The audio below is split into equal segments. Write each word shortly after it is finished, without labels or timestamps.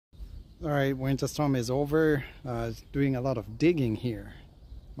Alright, winter storm is over. Doing a lot of digging here.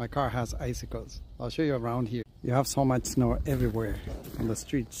 My car has icicles. I'll show you around here. You have so much snow everywhere on the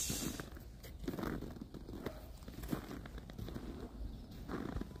streets.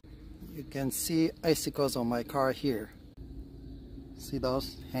 You can see icicles on my car here. See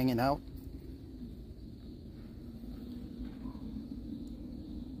those hanging out?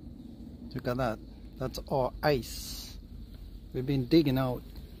 Look at that. That's all ice. We've been digging out.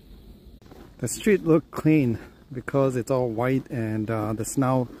 The street looked clean because it's all white and the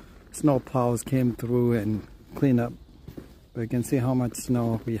snow plows came through and cleaned up. But you can see how much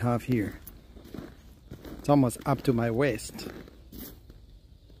snow we have here. It's almost up to my waist.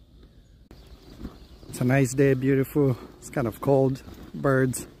 It's a nice day, beautiful. It's kind of cold.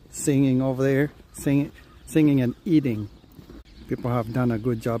 Birds singing over there, singing and eating. People have done a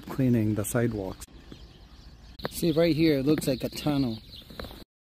good job cleaning the sidewalks. See right here, it looks like a tunnel.